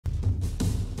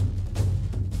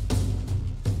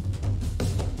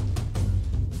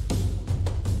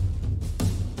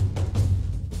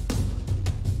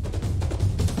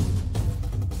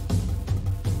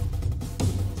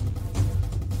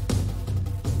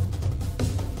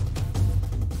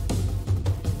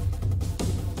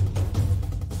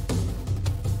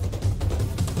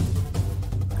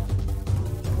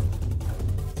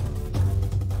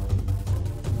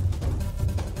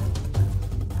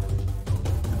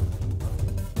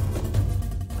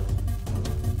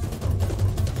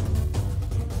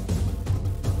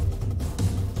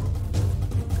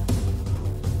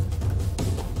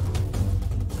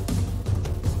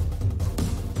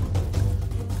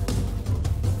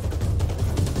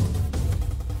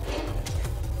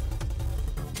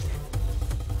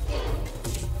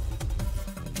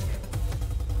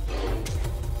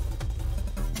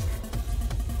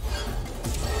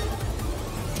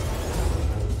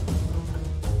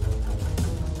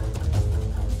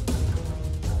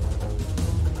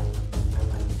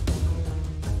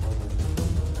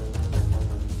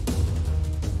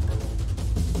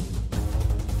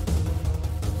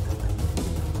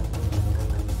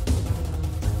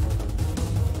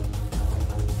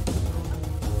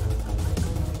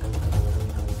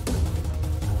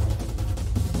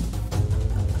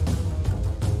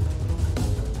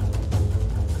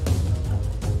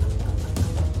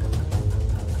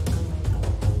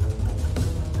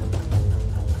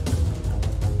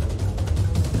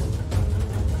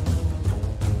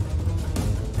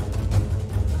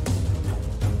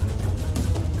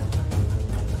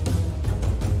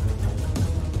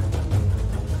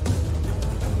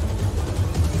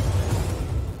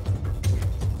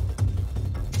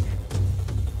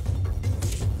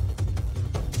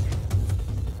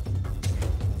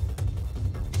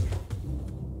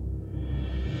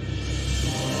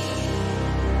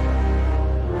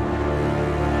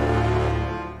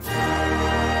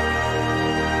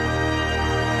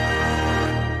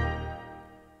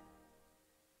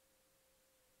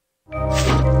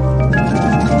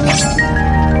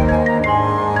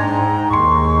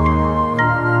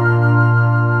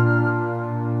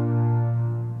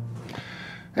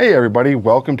Hey everybody,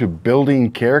 welcome to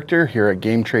Building Character here at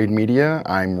Game Trade Media.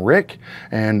 I'm Rick,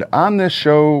 and on this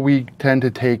show we tend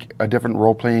to take a different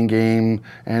role-playing game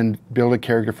and build a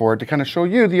character for it to kind of show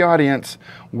you, the audience,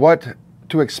 what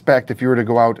to expect if you were to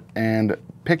go out and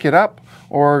pick it up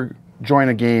or join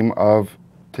a game of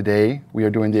today. We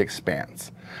are doing the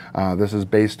Expanse. This is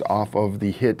based off of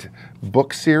the hit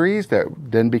book series that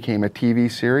then became a TV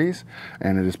series,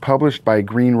 and it is published by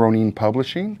Green Ronin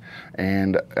Publishing.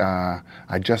 And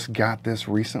I just got this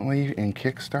recently in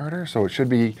Kickstarter, so it should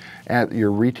be at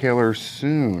your retailer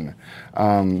soon.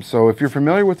 So if you're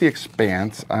familiar with the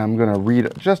Expanse, I'm going to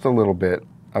read just a little bit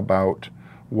about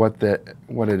what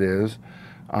it is.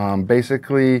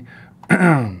 Basically,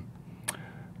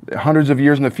 hundreds of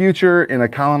years in the future, in a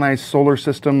colonized solar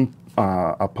system,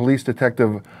 a police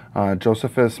detective,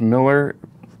 Josephus Miller,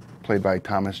 played by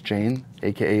Thomas Jane,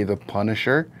 aka the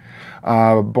Punisher,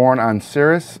 born on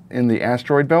Ceres in the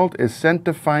asteroid belt, is sent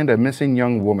to find a missing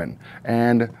young woman,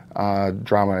 and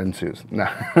drama ensues.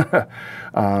 There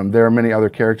are many other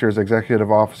characters: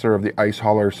 Executive Officer of the Ice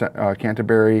Hauler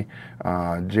Canterbury,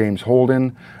 James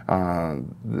Holden.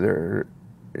 There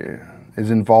is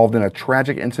involved in a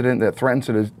tragic incident that threatens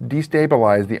to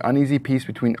destabilize the uneasy peace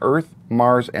between Earth,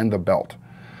 Mars, and the Belt.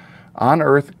 On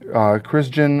Earth,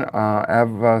 Christian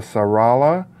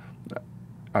Avasarala,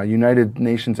 a United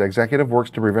Nations executive, works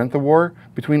to prevent the war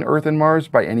between Earth and Mars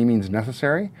by any means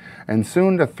necessary, and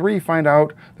soon the three find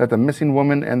out that the missing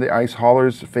woman and the Ice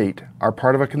Hauler's fate are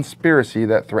part of a conspiracy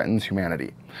that threatens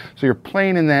humanity. So you're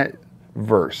playing in that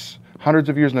verse. Hundreds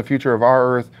of years in the future of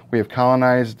our Earth, we have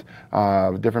colonized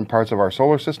different parts of our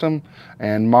solar system,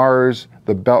 and Mars,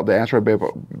 the asteroid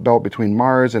belt between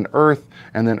Mars and Earth,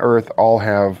 and then Earth all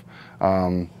have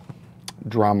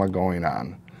drama going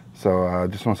on. So I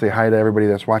just want to say hi to everybody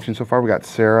that's watching so far. We got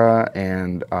Sarah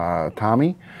and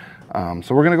Tommy.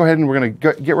 So we're going to go ahead and we're going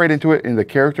to get right into it in the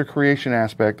character creation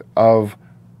aspect of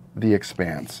the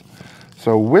Expanse.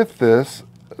 So with this,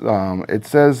 it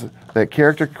says that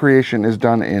character creation is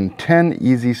done in 10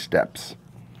 easy steps.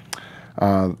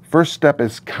 First step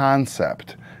is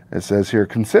concept. It says here,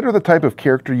 consider the type of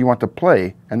character you want to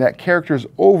play and that character's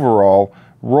overall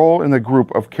role in the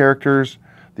group of characters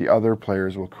the other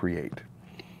players will create.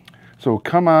 So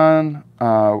come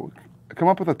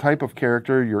up with a type of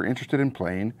character you're interested in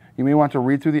playing. You may want to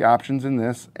read through the options in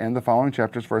this and the following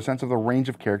chapters for a sense of the range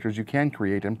of characters you can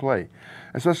create and play,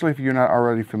 especially if you're not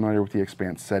already familiar with the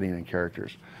Expanse setting and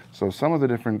characters. So some of the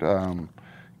different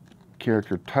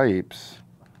character types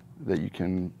that you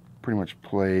can pretty much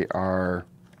play are,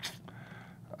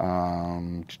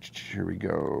 here we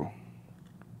go.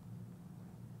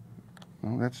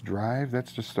 Oh, that's drive,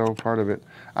 that's just so part of it.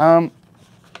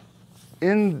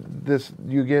 In this,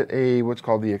 you get what's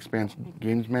called the Expanse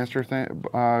Games Master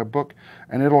book,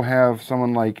 and it'll have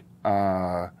someone like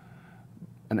an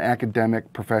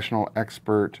academic, professional,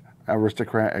 expert,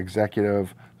 aristocrat,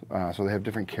 executive. So they have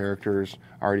different characters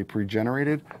already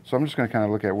pre-generated. So I'm just going to kind of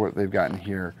look at what they've got in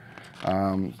here.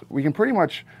 We can pretty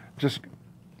much just,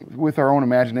 with our own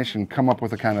imagination, come up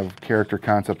with a kind of character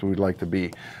concept we'd like to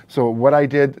be. So what I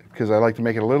did, because I like to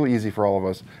make it a little easy for all of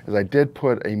us, is I did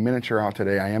put a miniature out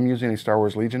today. I am using a Star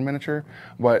Wars Legion miniature,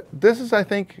 but this is, I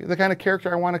think, the kind of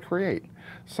character I want to create.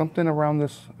 Something around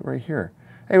this right here.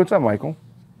 Hey, what's up, Michael?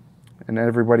 And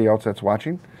everybody else that's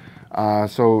watching.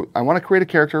 So I want to create a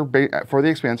character for the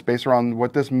Expanse based around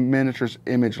what this miniature's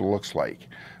image looks like.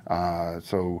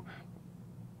 So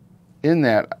in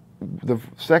that, the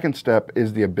second step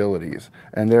is the abilities,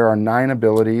 and there are 9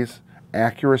 abilities: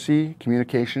 accuracy,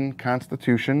 communication,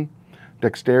 constitution,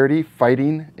 dexterity,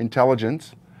 fighting,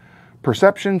 intelligence,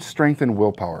 perception, strength, and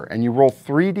willpower. And you roll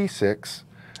 3d6,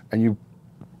 and you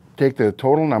take the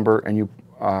total number, and you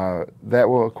that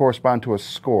will correspond to a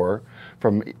score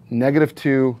from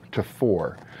 -2 to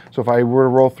 4. So if I were to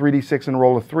roll 3d6 and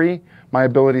roll a 3, my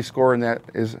ability score in that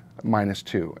is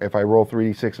 -2. If I roll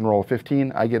 3d6 and roll a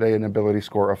 15, I get an ability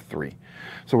score of 3.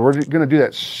 So we're going to do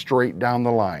that straight down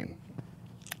the line.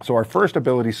 So our first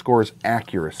ability score is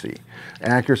accuracy.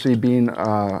 Accuracy being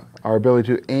our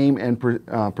ability to aim and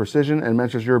precision, and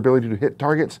measures your ability to hit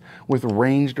targets with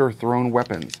ranged or thrown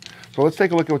weapons. So let's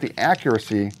take a look at what the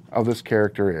accuracy of this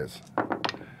character is.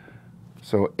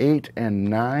 So 8 and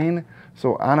 9.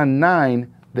 So on a 9,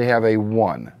 they have a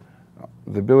 1.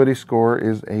 The ability score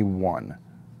is a 1.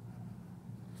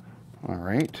 All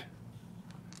right.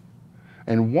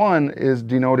 And 1 is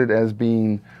denoted as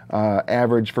being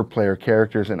average for player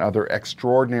characters and other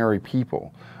extraordinary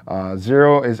people.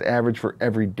 0 is average for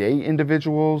everyday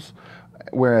individuals,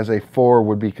 whereas a 4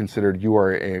 would be considered you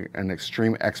are an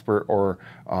extreme expert or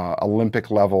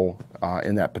Olympic level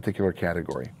in that particular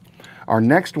category. Our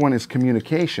next one is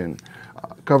communication.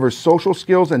 Covers social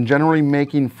skills and generally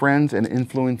making friends and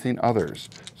influencing others.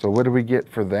 So what do we get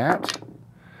for that?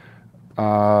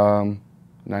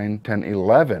 9, 10,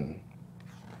 11.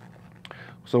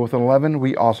 So with an 11,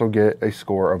 we also get a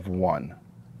score of 1.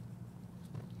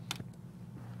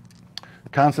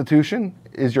 Constitution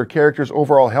is your character's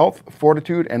overall health,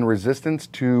 fortitude, and resistance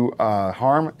to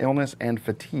harm, illness, and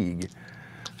fatigue.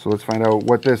 So let's find out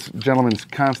what this gentleman's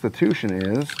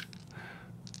constitution is.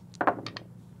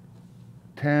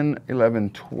 10, 11,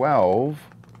 12.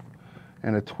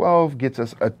 And a 12 gets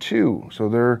us a 2. So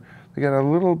they got a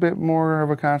little bit more of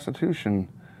a constitution.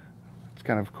 It's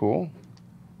kind of cool.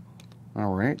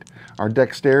 All right. Our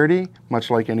dexterity, much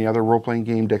like any other role-playing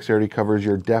game, dexterity covers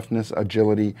your deftness,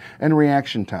 agility, and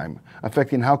reaction time,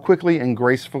 affecting how quickly and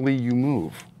gracefully you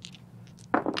move.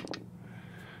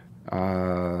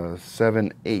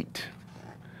 7, 8.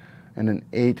 And an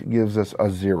 8 gives us a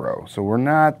 0. So we're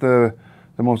not the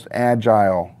most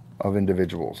agile of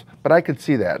individuals. But I could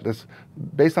see that.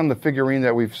 Based on the figurine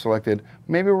that we've selected,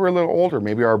 maybe we're a little older.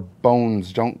 Maybe our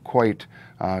bones don't quite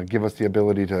give us the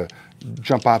ability to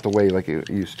jump out the way like it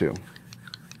used to.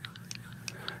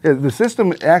 Yeah, the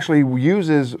system actually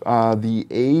uses the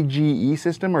AGE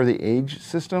system, or the AGE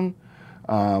system,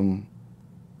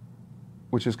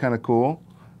 which is kind of cool.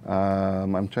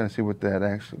 I'm trying to see what that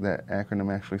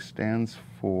acronym actually stands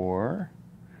for.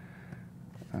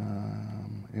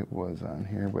 It was on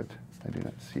here, but I do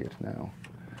not see it now.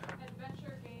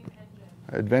 Adventure Game Engine.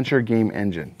 Adventure Game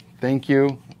Engine. Thank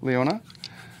you, Leona.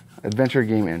 Adventure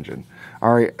Game Engine.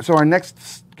 All right, so our next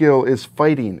skill is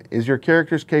fighting. Is your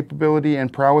character's capability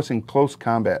and prowess in close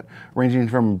combat, ranging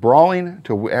from brawling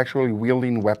to actually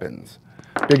wielding weapons.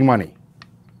 Big money.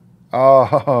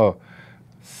 Oh,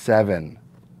 7.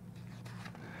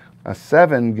 A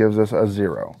 7 gives us a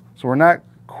 0. So we're not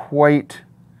quite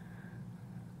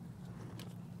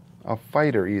a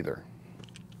fighter either.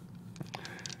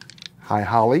 Hi,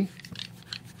 Holly.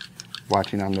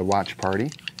 Watching on the watch party.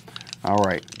 All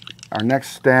right. Our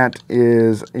next stat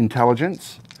is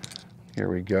intelligence. Here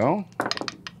we go.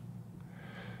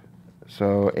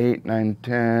 So 8, 9,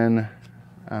 10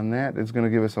 on that is going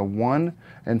to give us a 1.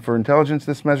 And for intelligence,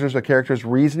 this measures a character's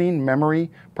reasoning,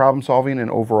 memory, problem solving, and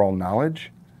overall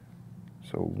knowledge.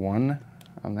 So 1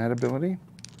 on that ability.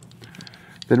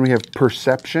 Then we have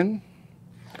perception.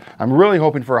 I'm really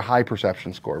hoping for a high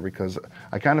perception score because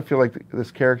I kind of feel like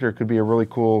this character could be a really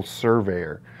cool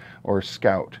surveyor or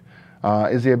scout.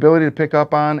 Is the ability to pick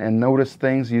up on and notice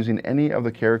things using any of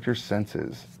the character's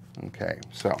senses. Okay,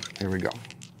 so here we go.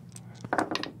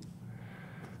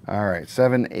 All right,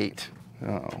 7, 8.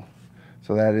 Uh-oh.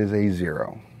 So that is a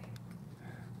 0.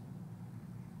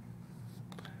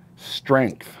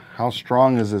 Strength. How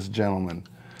strong is this gentleman?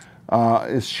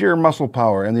 Is sheer muscle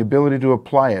power and the ability to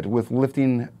apply it with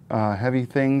lifting heavy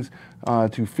things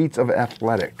to feats of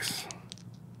athletics.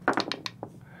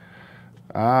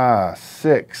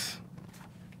 6.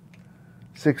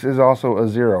 6 is also a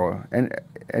 0. And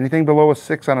anything below a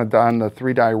 6 on the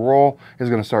 3-die roll is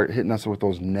going to start hitting us with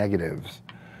those negatives.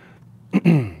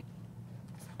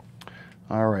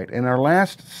 All right, and our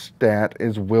last stat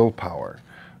is willpower.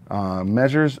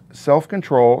 Measures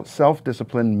self-control,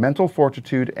 self-discipline, mental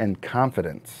fortitude, and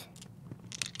confidence.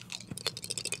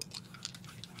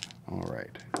 All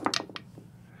right.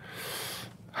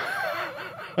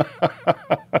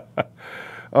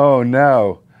 Oh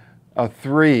no, a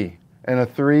 3. And a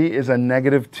 3 is a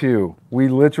 -2. We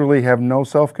literally have no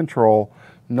self-control,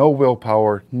 no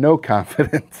willpower, no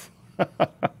confidence.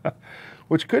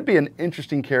 Which could be an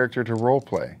interesting character to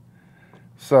roleplay.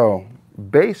 So,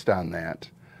 based on that,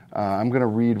 I'm going to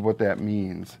read what that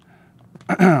means.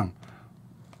 A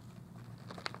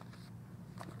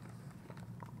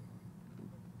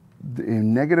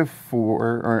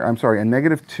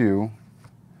 -2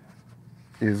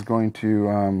 is going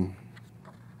to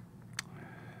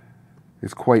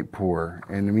is quite poor,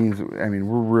 and it means, I mean,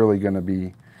 we're really going to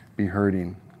be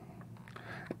hurting.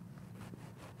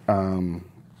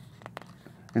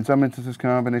 In some instances,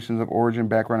 combinations of origin,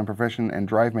 background, and profession and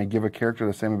drive may give a character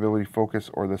the same ability,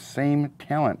 focus, or the same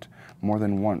talent more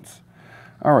than once.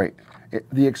 All right.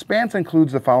 The Expanse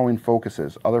includes the following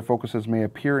focuses. Other focuses may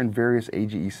appear in various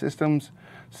AGE systems,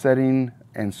 setting,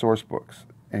 and source books,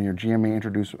 and your GM may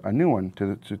introduce a new one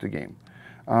to the game.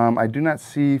 I do not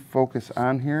see focus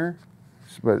on here,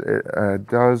 but it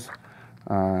does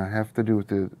have to do with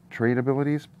the trait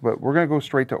abilities, but we're going to go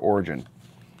straight to origin.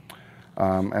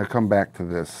 I'll come back to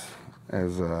this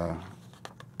as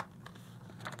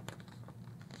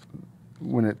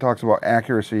when it talks about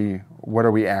accuracy what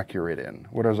are we accurate in?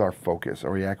 What is our focus?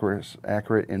 Are we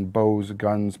accurate in bows,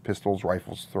 guns, pistols,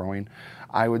 rifles, throwing?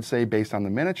 I would say based on the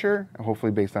miniature,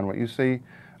 hopefully based on what you see.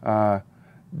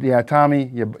 Yeah,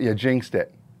 Tommy, you jinxed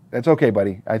it. That's okay,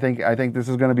 buddy. I think this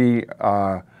is going to be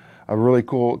a really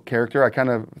cool character. I kind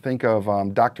of think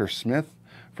of Dr. Smith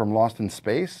from Lost in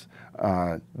Space.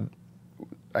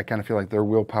 I kind of feel like their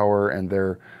willpower and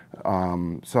their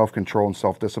self-control and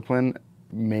self-discipline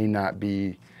may not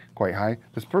be quite high.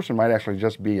 This person might actually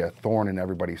just be a thorn in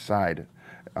everybody's side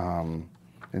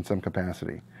in some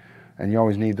capacity. And you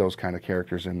always need those kind of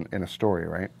characters in a story,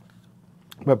 right?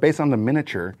 But based on the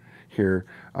miniature here,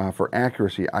 for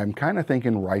accuracy, I'm kind of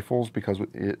thinking rifles because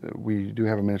we do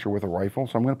have a miniature with a rifle.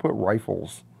 So I'm going to put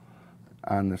rifles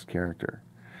on this character.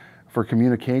 For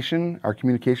communication, our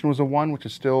communication was a 1, which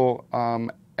is still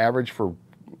average for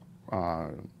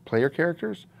player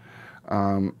characters.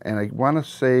 And I want to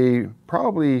say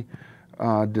probably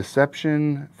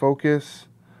deception, focus,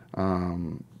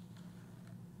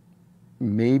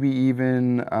 maybe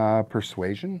even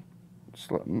persuasion.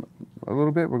 A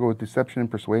little bit. We'll go with deception and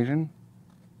persuasion.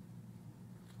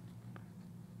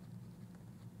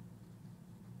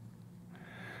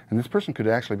 And this person could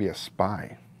actually be a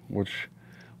spy, which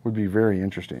would be very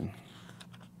interesting.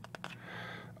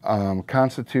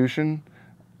 Constitution,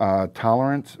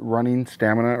 tolerance, running,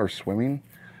 stamina, or swimming.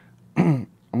 I'm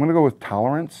going to go with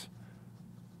tolerance.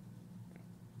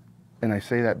 And I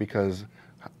say that because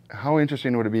how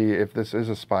interesting would it be if this is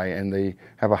a spy and they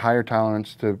have a higher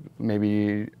tolerance to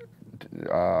maybe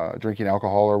drinking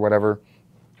alcohol or whatever,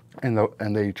 and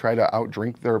they try to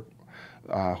outdrink their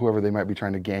whoever they might be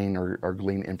trying to gain or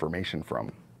glean information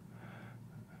from.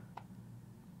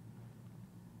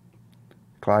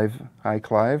 Clive, hi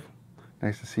Clive,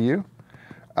 nice to see you.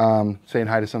 Saying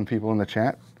hi to some people in the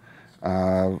chat.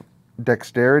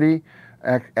 Dexterity,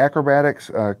 acrobatics,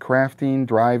 crafting,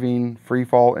 driving, free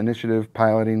fall, initiative,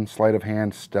 piloting, sleight of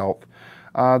hand, stealth.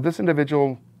 This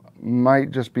individual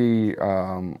might just be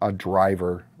a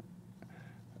driver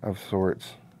of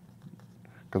sorts,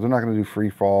 because they're not going to do free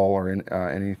fall or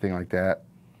anything like that.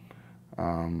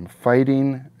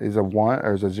 Fighting is a 1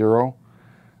 or is a 0.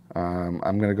 I'm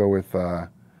going to go with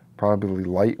probably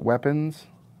light weapons,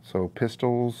 so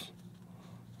pistols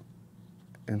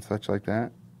and such like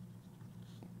that.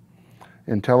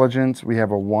 Intelligence, we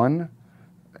have a 1,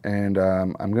 and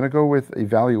I'm going to go with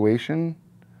evaluation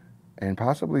and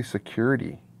possibly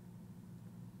security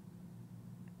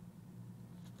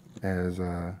as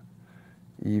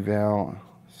eval,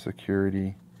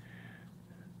 security.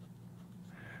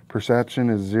 Perception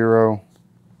is 0.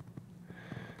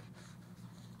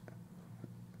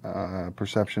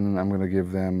 Perception, I'm going to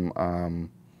give them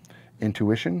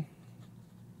intuition.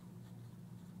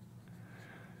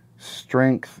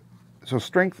 Strength. So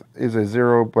strength is a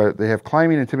 0, but they have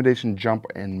climbing, intimidation,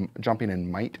 jumping,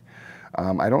 and might.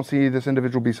 I don't see this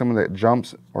individual be someone that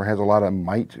jumps or has a lot of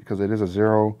might because it is a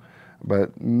 0,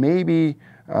 but maybe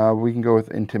we can go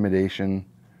with intimidation.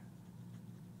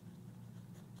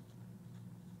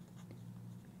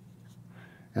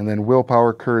 And then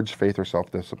willpower, courage, faith, or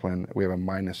self-discipline, we have a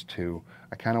 -2.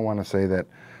 I kind of want to say that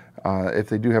if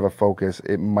they do have a focus,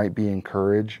 it might be in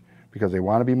courage because they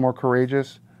want to be more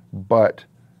courageous, but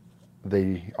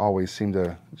they always seem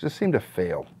to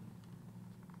fail.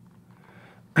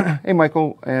 Hey,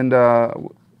 Michael, and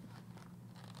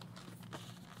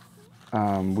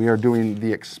we are doing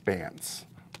The Expanse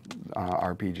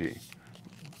RPG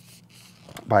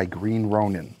by Green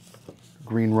Ronin.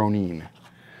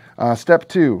 Step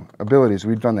 2, abilities.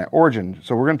 We've done that. Origin.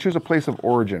 So we're going to choose a place of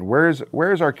origin.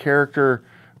 Where's our character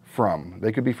from?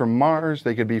 They could be from Mars.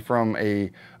 They could be from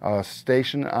a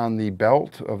station on the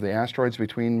belt of the asteroids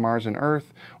between Mars and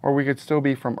Earth, or we could still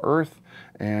be from Earth.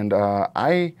 And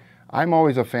I'm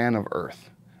always a fan of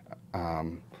Earth.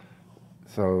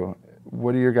 So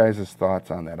what are your guys'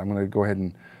 thoughts on that? I'm going to go ahead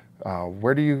and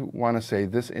where do you want to say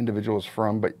this individual is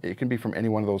from? But it can be from any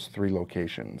one of those 3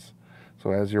 locations. So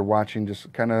as you're watching,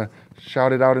 just kind of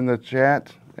shout it out in the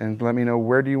chat and let me know,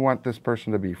 where do you want this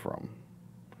person to be from?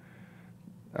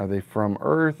 Are they from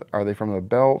Earth? Are they from the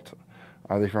belt?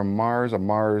 Are they from Mars?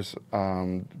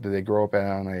 Do they grow up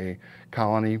on a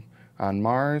colony on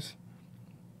Mars?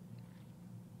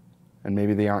 And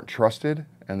maybe they aren't trusted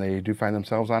and they do find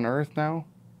themselves on Earth now?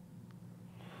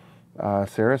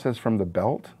 Sarah says from the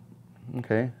belt.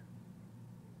 Okay.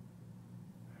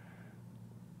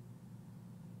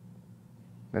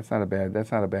 That's not a bad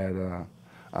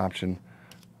option.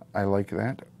 I like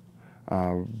that.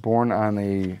 Born on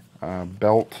a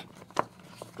belt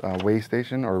way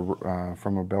station, or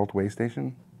from a belt way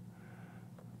station.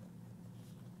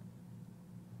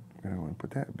 I want to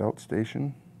put that, belt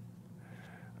station.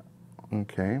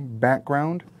 Okay,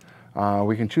 background.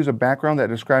 We can choose a background that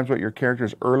describes what your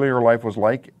character's earlier life was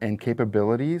like and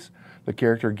capabilities the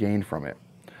character gained from it.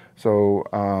 So,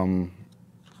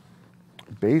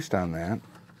 based on that,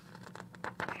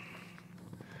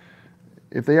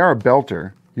 if they are a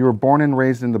belter, you were born and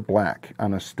raised in the black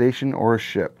on a station or a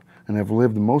ship and have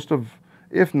lived most of,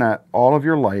 if not all of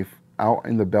your life out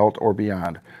in the belt or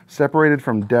beyond, separated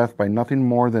from death by nothing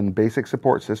more than basic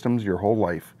support systems your whole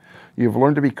life. You have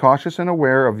learned to be cautious and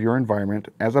aware of your environment.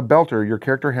 As a belter, your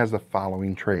character has the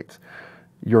following traits.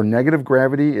 Your negative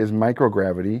gravity is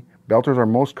microgravity. Belters are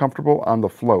most comfortable on the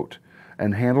float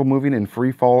and handle moving in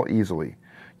free fall easily.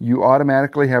 You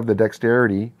automatically have the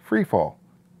dexterity free fall.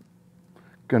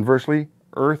 Conversely,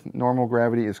 Earth normal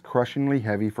gravity is crushingly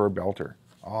heavy for a belter.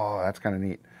 Oh, that's kind of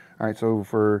neat. All right, so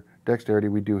for dexterity,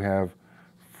 we do have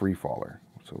free faller.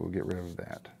 So we'll get rid of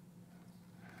that.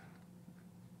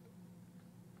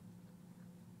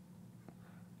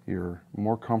 You're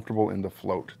more comfortable in the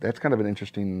float. That's kind of an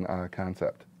interesting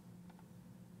concept.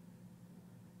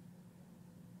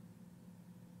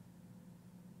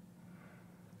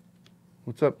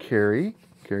 What's up, Carrie?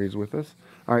 Carrie's with us.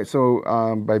 All right, so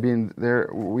by being there,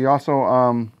 we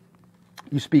also,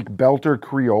 you speak Belter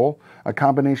Creole, a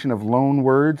combination of loan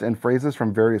words and phrases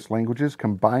from various languages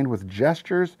combined with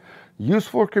gestures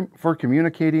useful for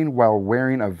communicating while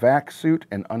wearing a vac suit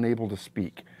and unable to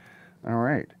speak. All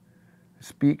right.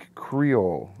 Speak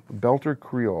Creole, Belter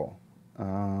Creole.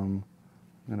 I'm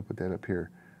going to put that up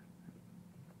here.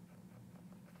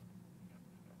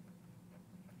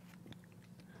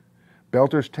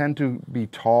 Belters tend to be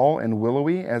tall and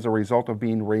willowy as a result of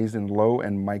being raised in low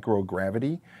and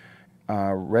microgravity.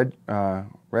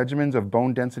 Regimens of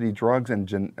bone density drugs and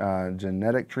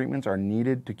genetic treatments are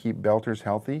needed to keep belters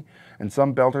healthy, and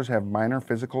some belters have minor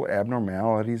physical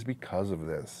abnormalities because of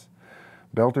this.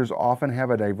 Belters often have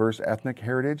a diverse ethnic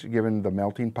heritage given the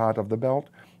melting pot of the belt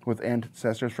with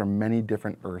ancestors from many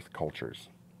different Earth cultures.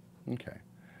 Okay.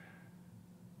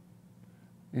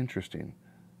 Interesting.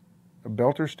 A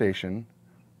belter station,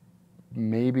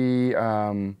 maybe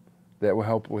that will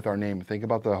help with our name. Think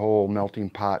about the whole melting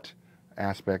pot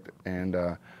aspect, and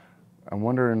I'm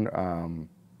wondering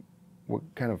what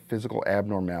kind of physical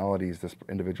abnormalities this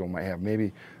individual might have.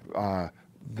 Maybe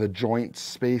the joint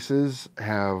spaces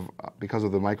have, because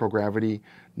of the microgravity,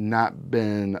 not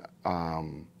been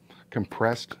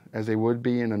compressed as they would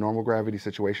be in a normal gravity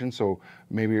situation. So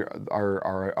maybe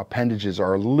our appendages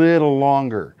are a little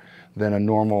longer than a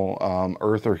normal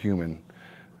Earth or human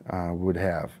would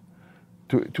have.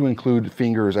 To include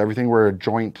fingers, everything where a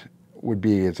joint would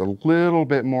be, it's a little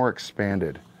bit more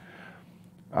expanded.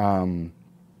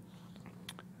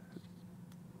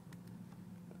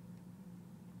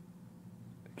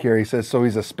 Carrie says, so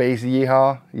he's a space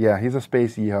yeehaw? Yeah, he's a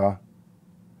space yeehaw.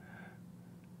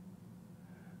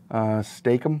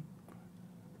 Steak-em?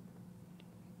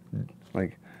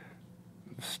 Like,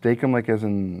 steak-em like as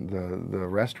in the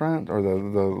restaurant or the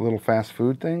little fast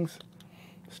food things?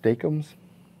 Steak-ems?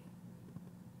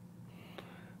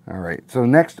 All right, so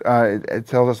next it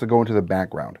tells us to go into the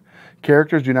background.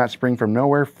 Characters do not spring from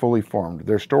nowhere fully formed.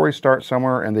 Their stories start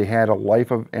somewhere and they had a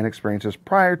life and experiences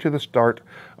prior to the start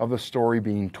of the story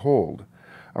being told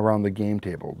around the game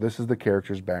table. This is the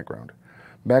character's background.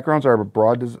 Backgrounds are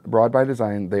broad by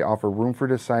design. They offer room for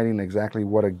deciding exactly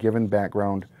what a given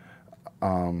background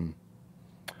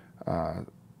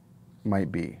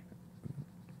might be.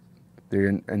 They're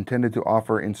intended to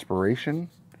offer inspiration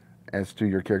as to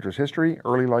your character's history,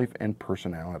 early life, and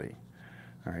personality.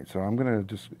 All right, so I'm going to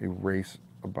just erase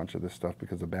a bunch of this stuff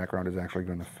because the background is actually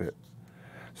going to fit.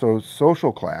 So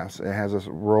social class, it has us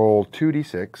roll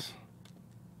 2d6,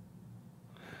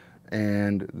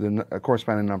 and the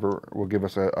corresponding number will give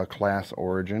us a class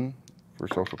origin for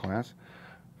social class.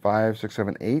 5, 6,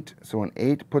 7, 8. So an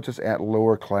 8 puts us at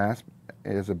lower class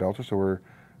as a belter, so we're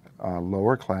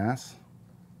lower class.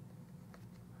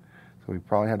 So we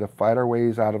probably had to fight our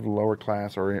ways out of the lower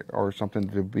class or something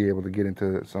to be able to get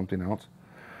into something else.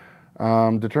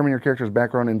 Determine your character's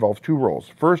background involves 2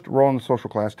 rolls. First, roll on the social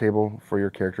class table for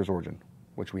your character's origin,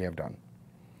 which we have done.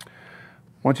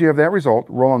 Once you have that result,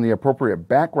 roll on the appropriate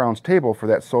backgrounds table for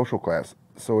that social class.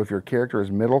 So if your character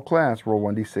is middle class, roll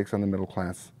 1d6 on the middle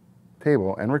class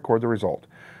table and record the result.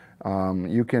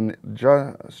 You can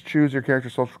just choose your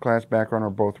character's social class, background, or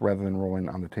both rather than rolling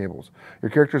on the tables. Your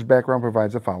character's background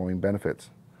provides the following benefits.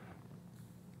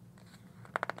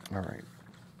 All right.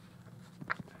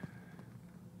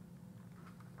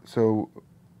 So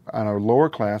on our lower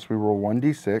class, we roll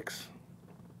 1d6.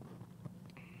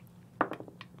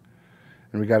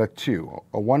 And we got a 2.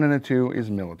 A 1 and a 2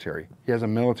 is military. He has a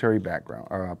military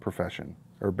background, profession,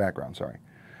 or background, sorry.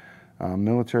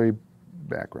 Military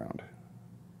background.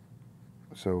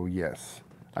 So yes,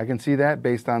 I can see that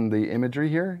based on the imagery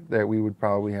here, that we would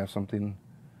probably have something,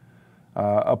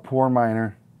 a poor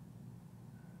miner.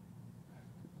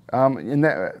 In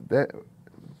the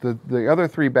other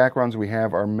 3 backgrounds we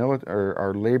have are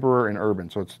are laborer and urban,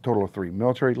 so it's a total of 3: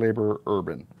 military, laborer,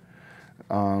 urban.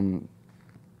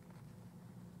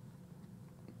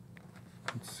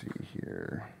 Let's see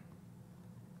here.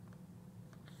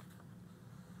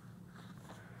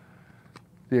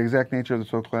 The exact nature of the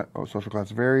social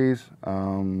class varies.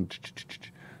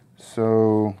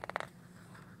 So,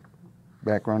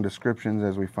 background descriptions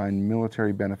as we find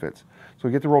military benefits. So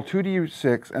we get to roll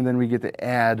 2d6, and then we get to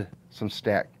add some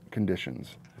stat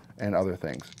conditions and other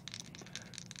things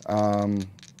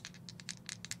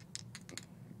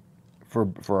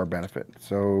for our benefit.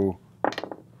 So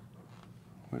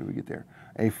what do we get there?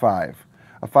 A 5.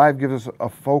 A 5 gives us a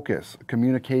focus,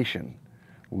 communication,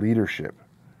 leadership.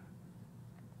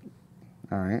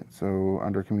 All right, so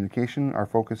under communication, our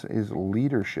focus is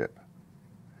leadership.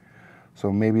 So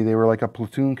maybe they were like a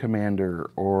platoon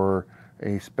commander or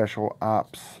a special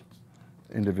ops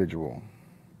individual.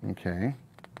 Okay.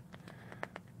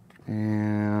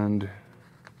 And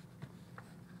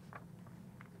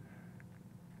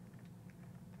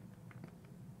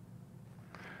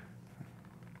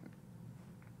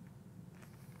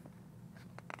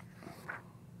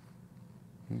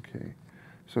okay.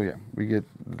 So yeah, we get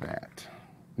that.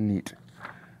 Neat.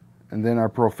 And then our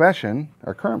profession,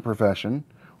 our current profession,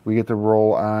 we get to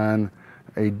roll on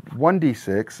a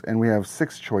 1d6, and we have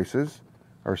 6 choices,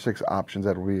 or 6 options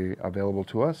that will be available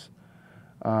to us.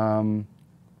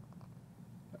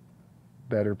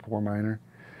 Better, poor miner.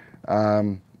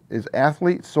 Is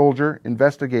athlete, soldier,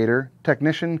 investigator,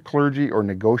 technician, clergy, or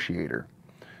negotiator.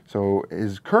 So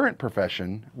his current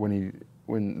profession,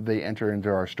 when they enter into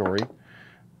our story,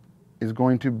 is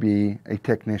going to be a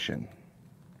technician.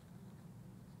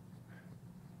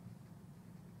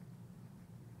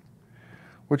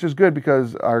 Which is good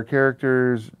because our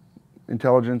character's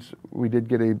intelligence, we did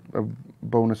get a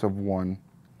bonus of 1,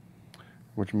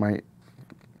 which might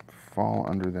fall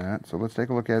under that. So let's take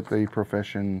a look at the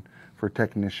profession for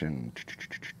technician.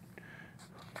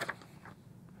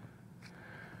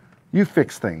 You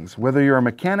fix things. Whether you're a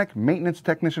mechanic, maintenance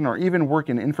technician, or even work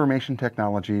in information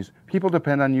technologies, people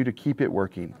depend on you to keep it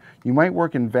working. You might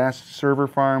work in vast server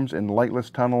farms, in lightless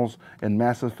tunnels, in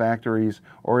massive factories,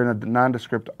 or in a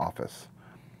nondescript office.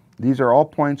 These are all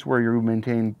points where you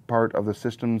maintain part of the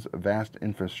system's vast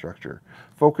infrastructure.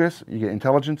 Focus, you get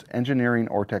intelligence, engineering,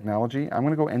 or technology. I'm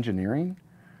going to go engineering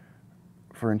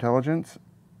for intelligence.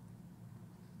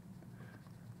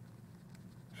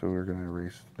 So we're going to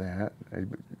erase that. I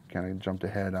kind of jumped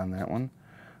ahead on that one.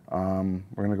 We're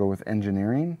going to go with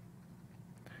engineering,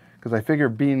 because I figure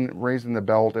being raised in the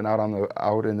belt and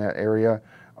out in that area,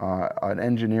 an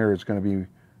engineer is going to be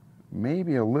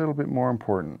maybe a little bit more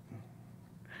important.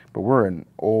 But we're an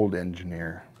old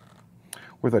engineer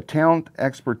with a talent,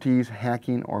 expertise,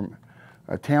 hacking, or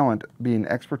a talent being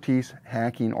expertise,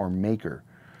 hacking, or maker.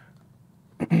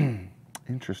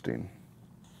 Interesting.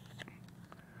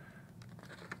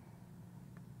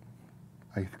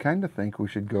 I kind of think we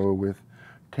should go with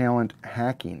talent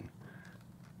hacking.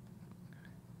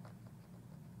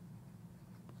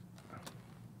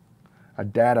 A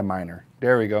data miner.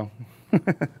 There we go.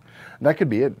 That could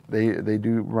be it. They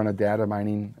do run a data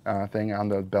mining thing on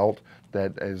the belt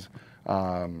that is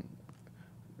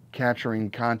capturing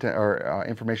content or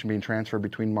information being transferred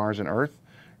between Mars and Earth,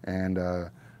 and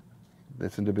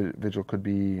this individual could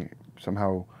be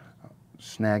somehow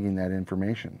snagging that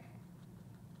information.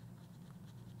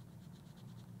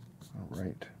 All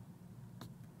right.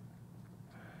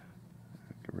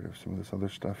 Get rid of some of this other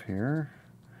stuff here.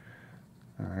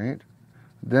 All right.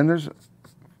 Then there's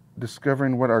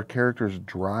discovering what our character's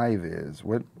drive is.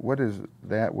 What is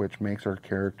that which makes our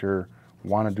character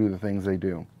want to do the things they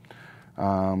do?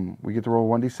 We get to roll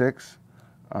 1d6,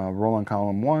 roll on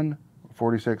column 1.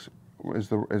 46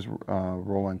 is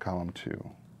roll on column 2.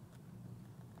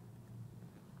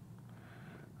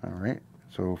 All right.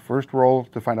 So first roll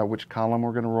to find out which column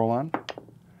we're going to roll on.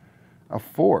 A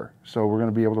 4. So we're going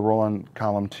to be able to roll on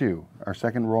column 2. Our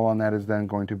second roll on that is then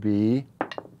going to be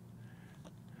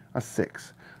a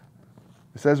 6.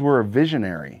 It says we're a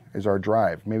visionary is our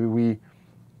drive. Maybe we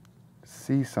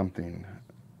see something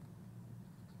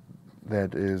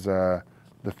that is the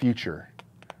future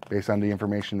based on the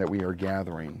information that we are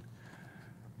gathering.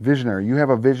 Visionary, you have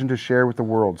a vision to share with the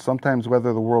world, sometimes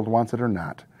whether the world wants it or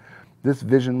not. This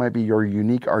vision might be your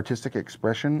unique artistic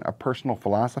expression, a personal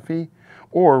philosophy,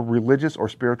 or religious or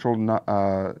spiritually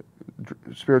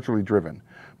driven.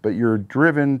 But you're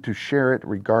driven to share it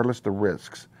regardless of the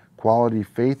risks. Quality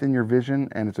faith in your vision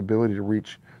and its ability to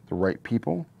reach the right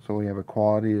people. So we have a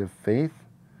quality of faith.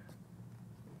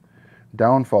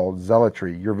 Downfall,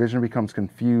 zealotry. Your vision becomes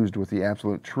confused with the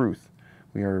absolute truth.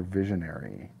 We are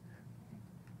visionary.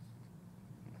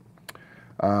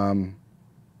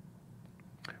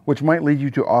 Which might lead you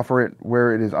to offer it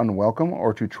where it is unwelcome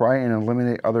or to try and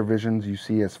eliminate other visions you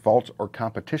see as false or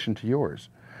competition to yours.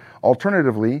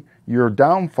 Alternatively, your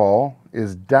downfall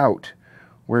is doubt,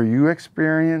 where you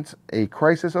experience a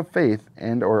crisis of faith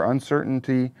and or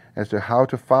uncertainty as to how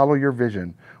to follow your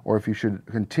vision or if you should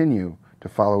continue to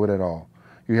follow it at all.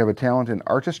 You have a talent in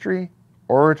artistry,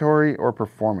 oratory, or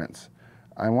performance.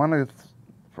 I want to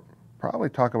probably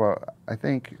talk about, I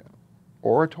think,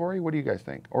 oratory. What do you guys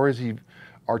think? Or is he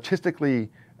artistically,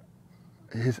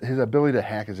 his ability to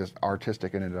hack is just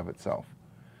artistic in and of itself?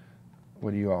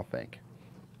 What do you all think?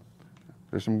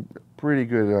 There's some pretty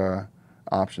good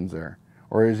options there.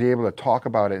 Or is he able to talk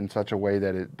about it in such a way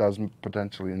that it does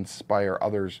potentially inspire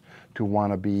others to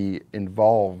want to be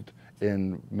involved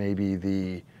in maybe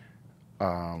the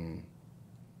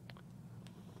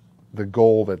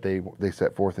goal that they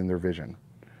set forth in their vision?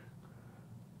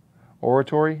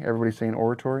 Oratory? Everybody's saying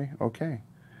oratory? Okay.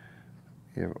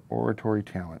 You have oratory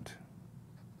talent.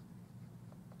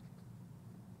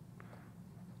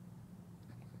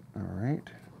 All right.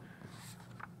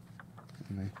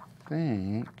 And I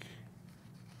think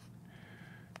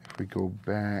if we go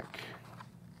back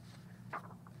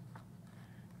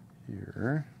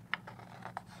here.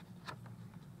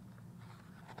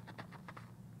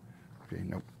 Okay,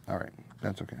 nope. All right,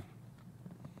 that's okay.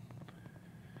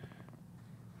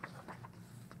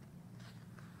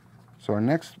 So our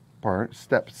next part,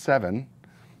 step 7,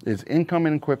 is income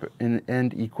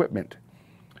and equipment.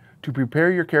 To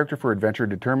prepare your character for adventure,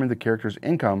 determine the character's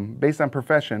income based on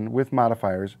profession with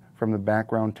modifiers from the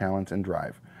background, talents, and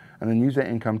drive, and then use that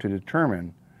income to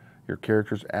determine your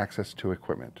character's access to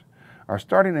equipment. Our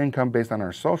starting income based on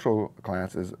our social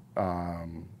class is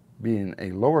being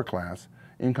a lower class,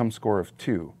 income score of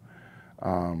 2.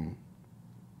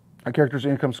 A character's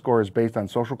income score is based on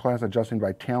social class, adjusting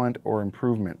by talent or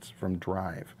improvements from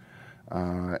drive.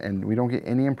 And we don't get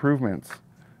any improvements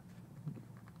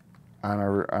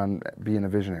on being a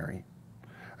visionary.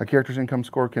 A character's income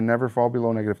score can never fall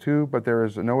below -2, but there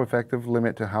is no effective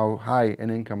limit to how high an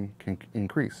income can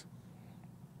increase.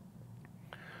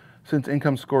 Since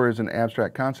income score is an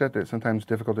abstract concept, it's sometimes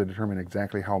difficult to determine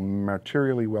exactly how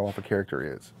materially well off a character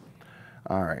is.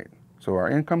 All right, so our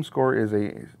income score is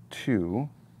a 2.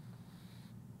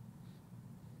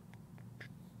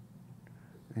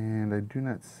 And I do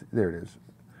not see, there it is,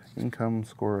 income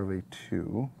score of a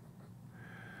 2.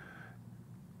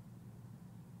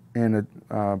 And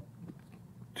a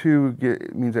 2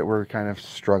 means that we're kind of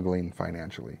struggling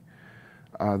financially.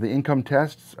 The income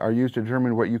tests are used to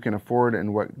determine what you can afford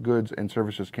and what goods and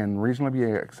services can reasonably be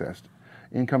accessed.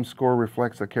 Income score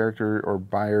reflects the character or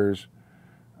buyer's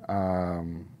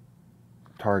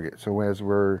target. So as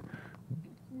we're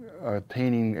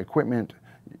attaining equipment,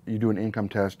 you do an income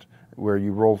test where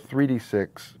you roll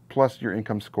 3d6 plus your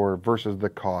income score versus the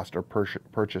cost or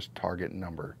purchase target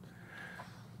number.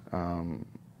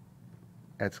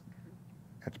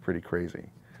 That's pretty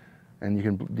crazy. And you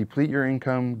can deplete your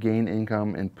income, gain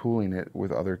income, and pooling it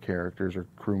with other characters or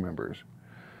crew members.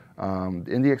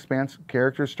 In the Expanse,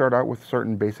 characters start out with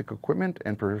certain basic equipment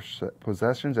and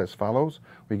possessions as follows.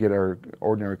 We get our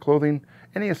ordinary clothing,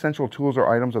 any essential tools or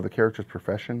items of the character's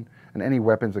profession, and any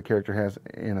weapons the character has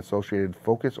in associated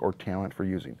focus or talent for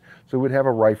using. So we'd have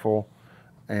a rifle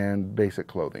and basic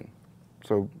clothing.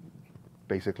 So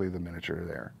basically the miniature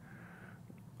there.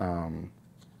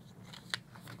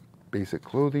 Basic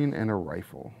clothing and a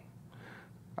rifle.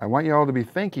 I want you all to be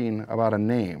thinking about a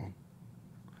name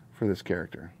for this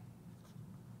character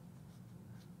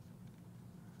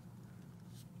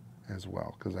as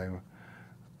well, because as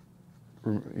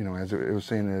it was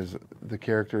saying, is the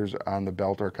characters on the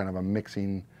belt are kind of a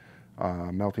mixing,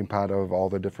 melting pot of all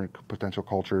the different potential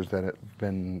cultures that have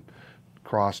been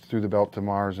crossed through the belt to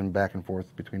Mars and back and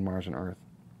forth between Mars and Earth.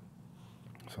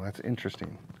 So that's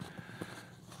interesting.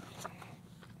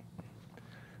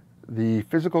 The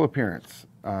physical appearance,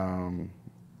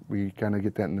 we kind of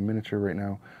get that in the miniature right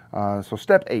now. So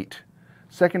step 8,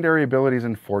 secondary abilities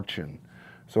and fortune.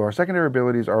 So our secondary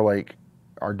abilities are like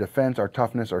our defense, our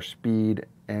toughness, our speed,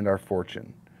 and our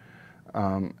fortune.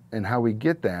 And how we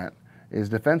get that is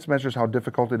defense measures how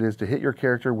difficult it is to hit your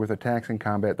character with attacks in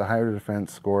combat. The higher the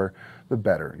defense score, the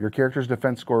better. Your character's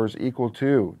defense score is equal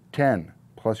to 10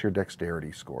 plus your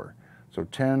dexterity score. So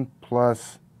 10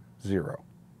 plus 0.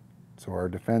 So our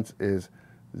defense is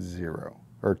 0,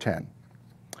 or 10.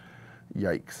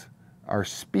 Yikes. Our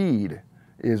speed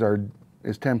is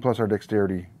 10 plus our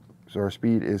dexterity, so our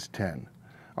speed is 10.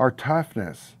 Our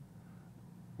toughness,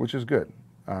 which is good.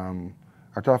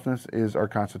 Our toughness is our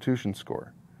constitution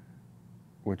score,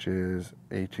 which is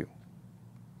a 2.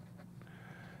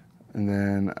 And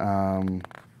then,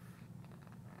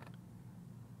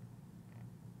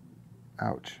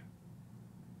 ouch.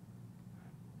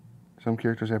 Some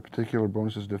characters have particular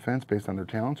bonuses to defense based on their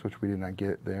talents, which we did not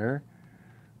get there.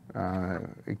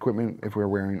 Equipment if we're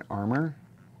wearing armor,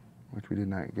 which we did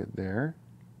not get there.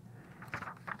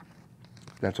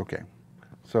 That's okay.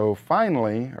 So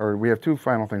finally, or we have 2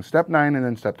 final things, step 9 and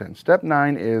then step 10. Step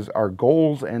 9 is our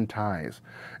goals and ties.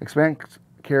 Expanse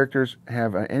characters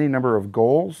have any number of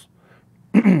goals,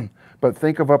 but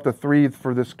think of up to 3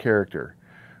 for this character.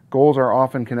 Goals are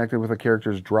often connected with a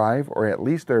character's drive, or at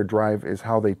least their drive is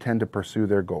how they tend to pursue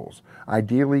their goals.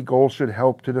 Ideally, goals should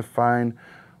help to define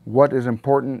what is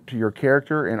important to your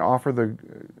character and offer the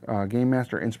Game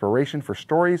Master inspiration for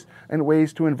stories and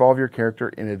ways to involve your character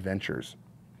in adventures.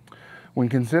 When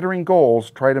considering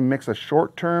goals, try to mix a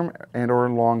short-term and or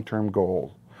long-term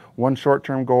goal. One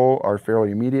short-term goal are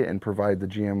fairly immediate and provide the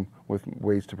GM with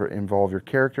ways to involve your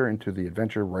character into the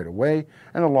adventure right away,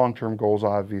 and the long-term goals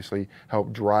obviously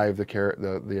help drive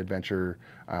the adventure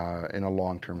in a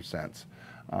long-term sense.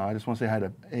 I just want to say hi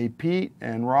to Pete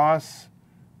and Ross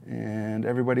and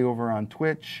everybody over on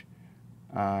Twitch.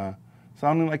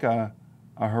 Sounding like a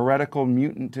heretical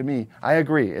mutant to me. I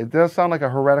agree. It does sound like a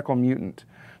heretical mutant.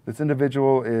 This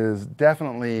individual is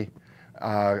definitely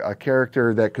a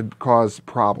character that could cause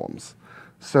problems.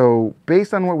 So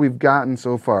based on what we've gotten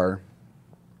so far,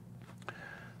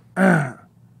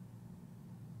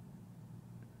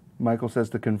 Michael says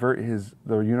to convert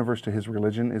the universe to his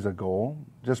religion is a goal.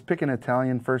 Just pick an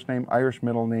Italian first name, Irish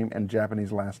middle name, and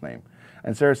Japanese last name.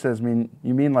 And Sarah says, you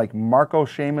mean like Marco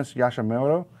Seamus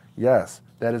Yashimoto? Yes,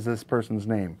 that is this person's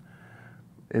name.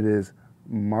 It is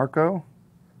Marco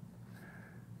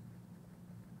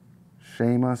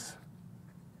Seamus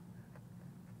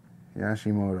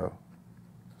Yashimoto.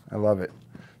 I love it.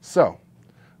 So,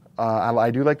 I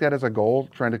do like that as a goal,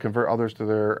 trying to convert others to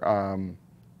their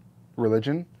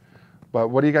religion. But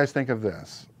what do you guys think of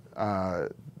this? The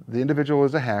individual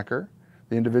is a hacker.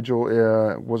 The individual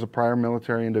was a prior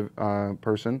military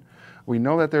person. We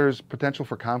know that there's potential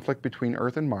for conflict between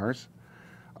Earth and Mars,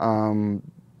 and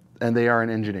they are an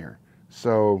engineer.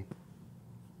 So,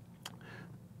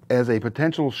 as a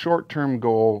potential short-term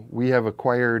goal, we have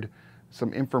acquired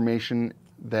some information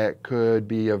that could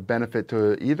be of benefit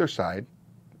to either side,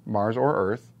 Mars or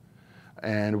Earth,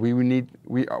 and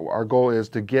our goal is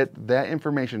to get that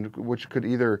information, which could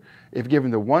either, if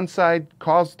given to one side,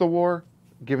 cause the war,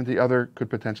 given to the other, could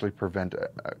potentially prevent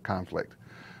a conflict.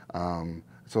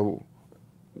 So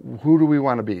who do we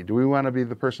want to be? Do we want to be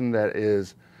the person that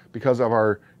is, because of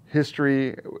our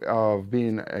history of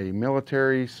being a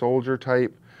military soldier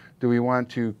type, do we want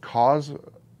to cause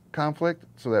conflict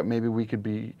so that maybe we could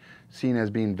be seen as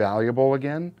being valuable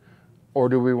again? Or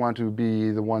do we want to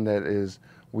be the one that is,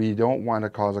 we don't want to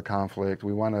cause a conflict,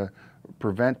 we want to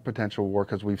prevent potential war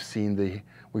because we've seen the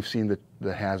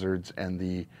hazards and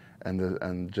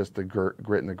just the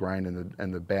grit and the grind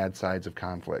and the bad sides of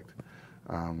conflict.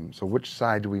 So which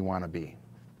side do we want to be?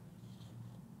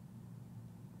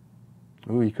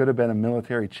 Ooh, he could have been a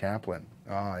military chaplain.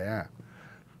 Oh yeah,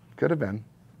 could have been.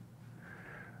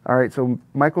 All right, so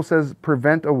Michael says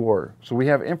prevent a war. So we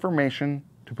have information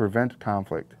to prevent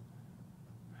conflict.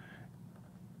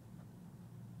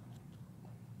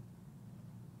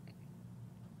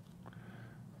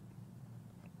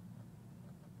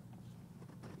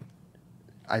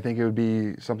 I think it would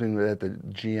be something that the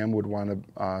GM would want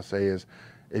to say is,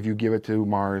 if you give it to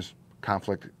Mars,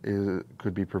 conflict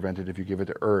could be prevented. If you give it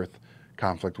to Earth,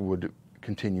 conflict would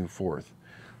continue forth.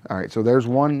 All right, so there's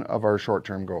one of our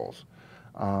short-term goals.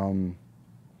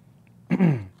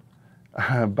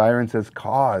 Byron says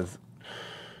cause.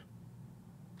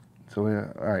 So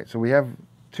all right, so we have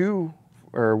 2,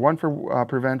 or 1 for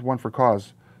prevent, 1 for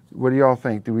cause. What do y'all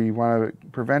think? Do we want to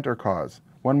prevent or cause?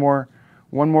 One more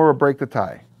will break the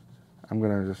tie. I'm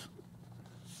just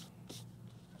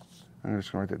gonna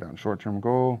write that down. Short-term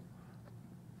goal.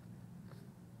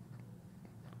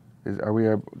 Are we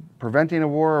preventing a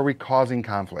war, or are we causing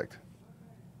conflict?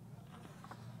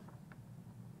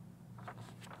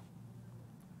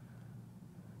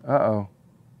 Uh-oh.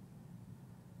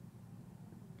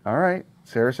 All right.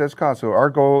 Sarah says cause. So our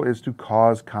goal is to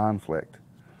cause conflict.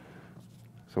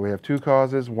 So we have 2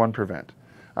 causes, 1 prevent.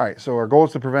 All right. So our goal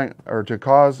is to prevent or to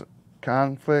cause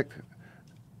conflict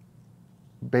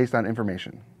based on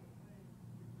information.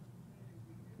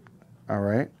 All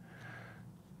right.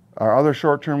 Our other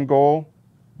short-term goal,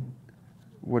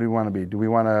 what do we want to be? Do we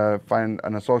want to find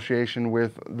an association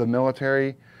with the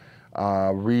military,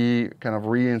 kind of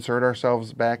reinsert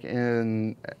ourselves back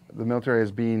in the military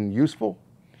as being useful?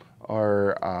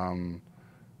 Or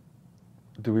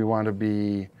do we want to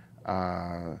be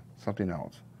something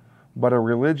else? But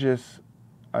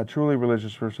a truly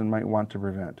religious person might want to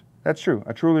prevent. That's true.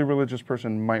 A truly religious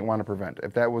person might want to prevent,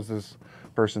 if that was this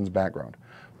person's background.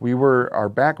 Our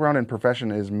background and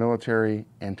profession is military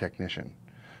and technician.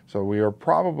 So we are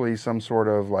probably some sort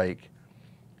of like,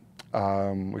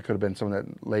 we could have been someone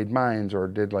that laid mines or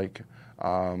did like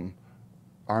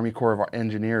Army Corps of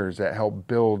Engineers that helped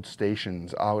build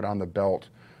stations out on the belt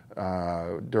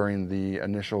during the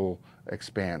initial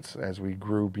expanse as we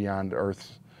grew beyond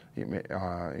Earth's, you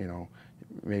know,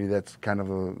 maybe that's kind of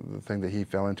the thing that he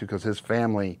fell into, because his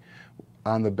family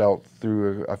on the belt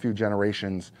through a few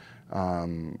generations,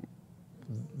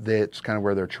 that's kind of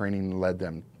where their training led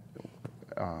them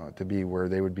to be, where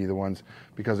they would be the ones,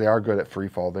 because they are good at free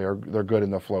fall, they're good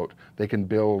in the float, they can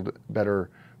build better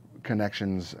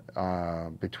connections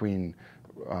between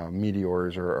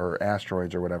meteors or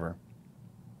asteroids or whatever.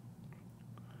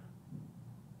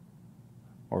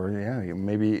 Or yeah,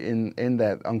 maybe in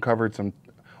that uncovered some,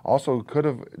 also could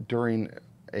have during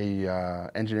a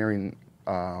engineering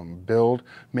build,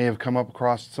 may have come up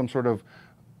across some sort of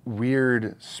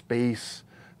weird space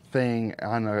thing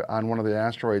on one of the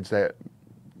asteroids that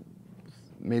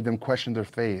made them question their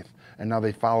faith, and now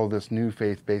they follow this new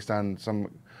faith based on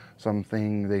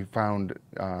something they found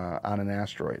on an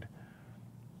asteroid.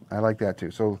 I like that too.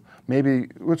 So maybe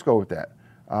let's go with that.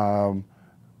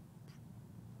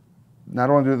 Not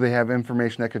only do they have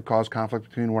information that could cause conflict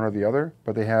between one or the other,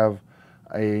 but they have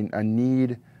a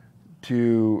need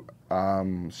to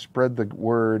spread the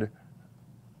word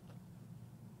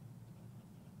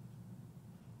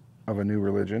of a new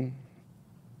religion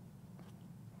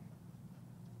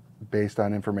based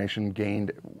on information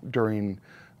gained during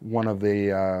one of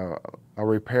the a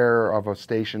repair of a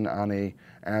station on a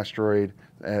asteroid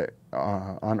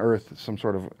on Earth, some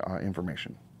sort of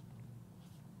information.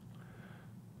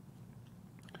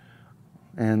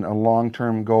 And a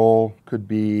long-term goal could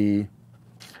be,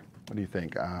 what do you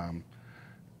think?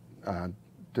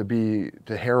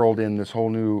 To herald in this whole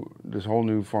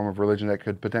new form of religion that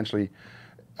could potentially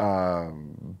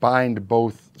bind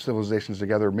both civilizations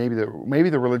together. Maybe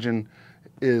the religion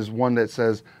is one that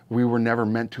says we were never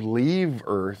meant to leave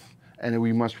Earth and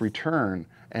we must return,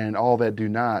 and all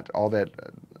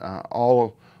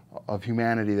of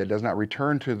humanity that does not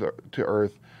return to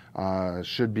Earth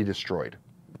should be destroyed.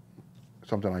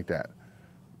 Something like that.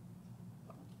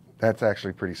 That's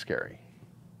actually pretty scary.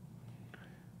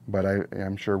 But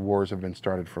I'm sure wars have been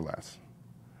started for less.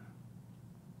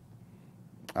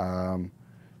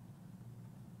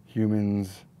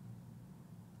 Humans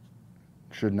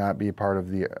should not be a part of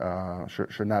the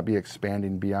should not be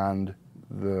expanding beyond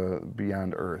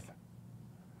Earth.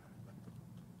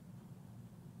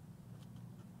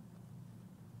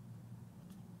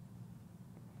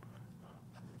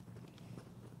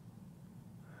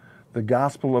 The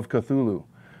Gospel of Cthulhu.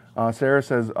 Sarah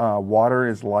says, water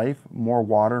is life. More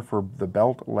water for the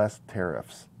belt, less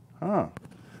tariffs. Huh.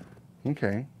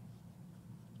 Okay.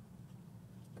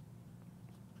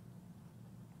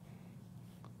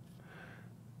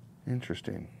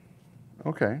 Interesting.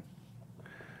 Okay.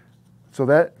 So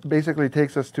that basically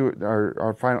takes us to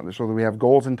our final, so that we have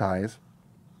goals and ties.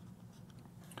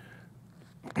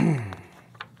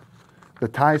 The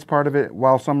ties part of it,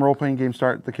 while some role-playing games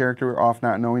start the character off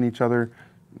not knowing each other,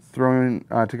 thrown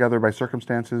together by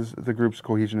circumstances, the group's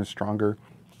cohesion is stronger.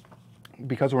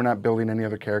 Because we're not building any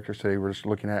other characters today, we're just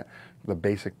looking at the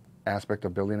basic aspect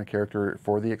of building a character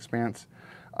for the Expanse.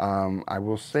 I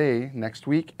will say next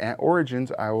week at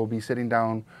Origins, I will be sitting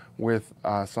down with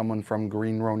someone from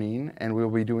Green Ronin, and we'll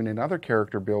be doing another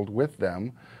character build with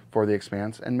them for the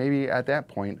Expanse. And maybe at that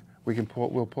point,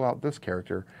 we'll pull out this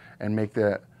character and make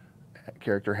that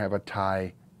character have a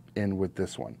tie in with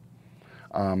this one.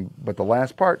 But the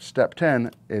last part, step 10,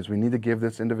 is we need to give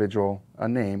this individual a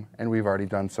name, and we've already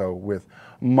done so with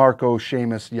Marco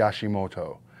Seamus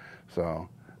Yashimoto. So,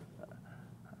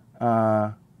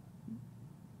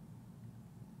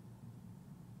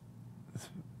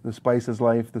 the spice is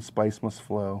life, the spice must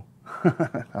flow.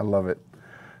 I love it.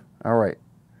 All right.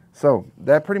 So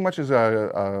that pretty much is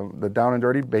the down and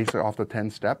dirty based off the 10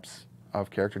 steps of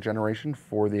character generation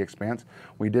for the Expanse.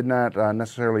 We did not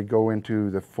necessarily go into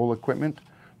the full equipment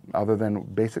other than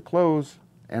basic clothes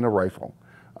and a rifle.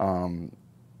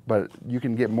 But you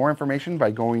can get more information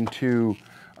by going to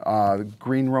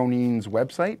Green Ronin's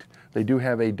website. They do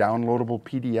have a downloadable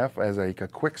PDF as a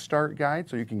quick start guide,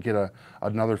 so you can get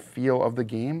another feel of the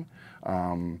game.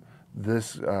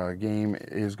 This game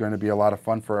is going to be a lot of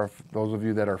fun for those of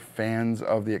you that are fans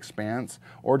of the Expanse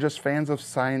or just fans of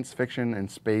science fiction and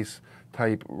space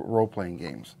type role-playing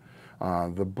games.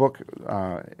 The book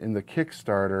in the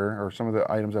Kickstarter, or some of the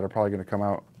items that are probably going to come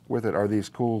out with it, are these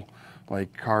cool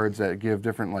like cards that give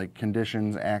different like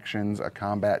conditions, actions, a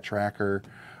combat tracker,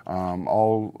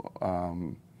 all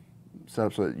set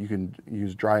up so that you can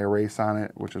use dry erase on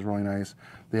it, which is really nice.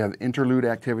 They have interlude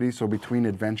activities, so between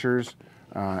adventures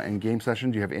and game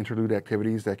sessions, you have interlude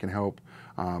activities that can help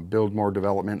build more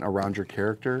development around your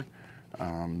character.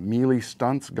 Melee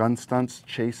stunts, gun stunts,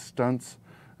 chase stunts,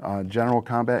 general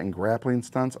combat and grappling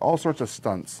stunts, all sorts of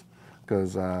stunts,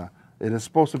 because it is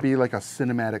supposed to be like a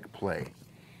cinematic play.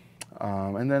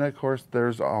 And then, of course,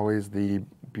 there's always the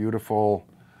beautiful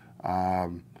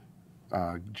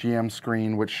GM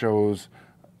screen, which shows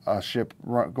a ship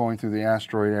going through the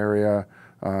asteroid area.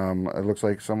 It looks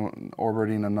like someone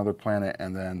orbiting another planet,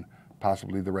 and then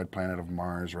possibly the red planet of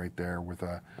Mars right there with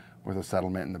a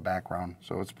settlement in the background.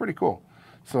 So it's pretty cool.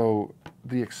 So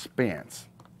the Expanse,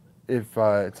 if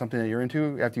it's something that you're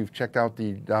into, after you've checked out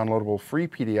the downloadable free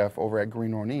PDF over at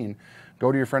Green Ronin,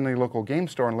 go to your friendly local game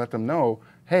store and let them know,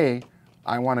 hey,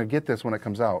 I want to get this when it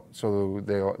comes out, so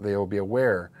they'll be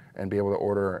aware and be able to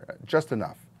order just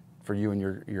enough for you and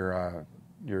your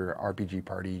RPG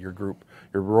party, your group,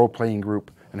 your role-playing group,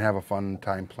 and have a fun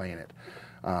time playing it.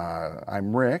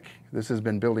 I'm Rick. This has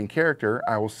been Building Character.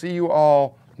 I will see you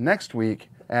all next week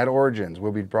at Origins.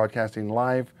 We'll be broadcasting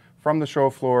live from the show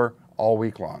floor all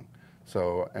week long.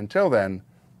 So until then,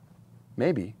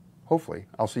 maybe, hopefully,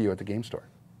 I'll see you at the game store.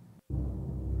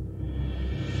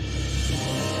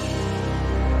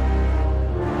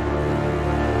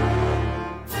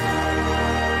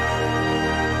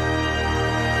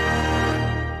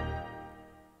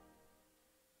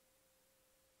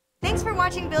 Thanks for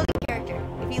watching Building Character.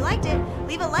 If you liked it,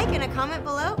 leave a like and a comment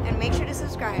below, and make sure to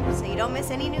subscribe so you don't miss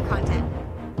any new content.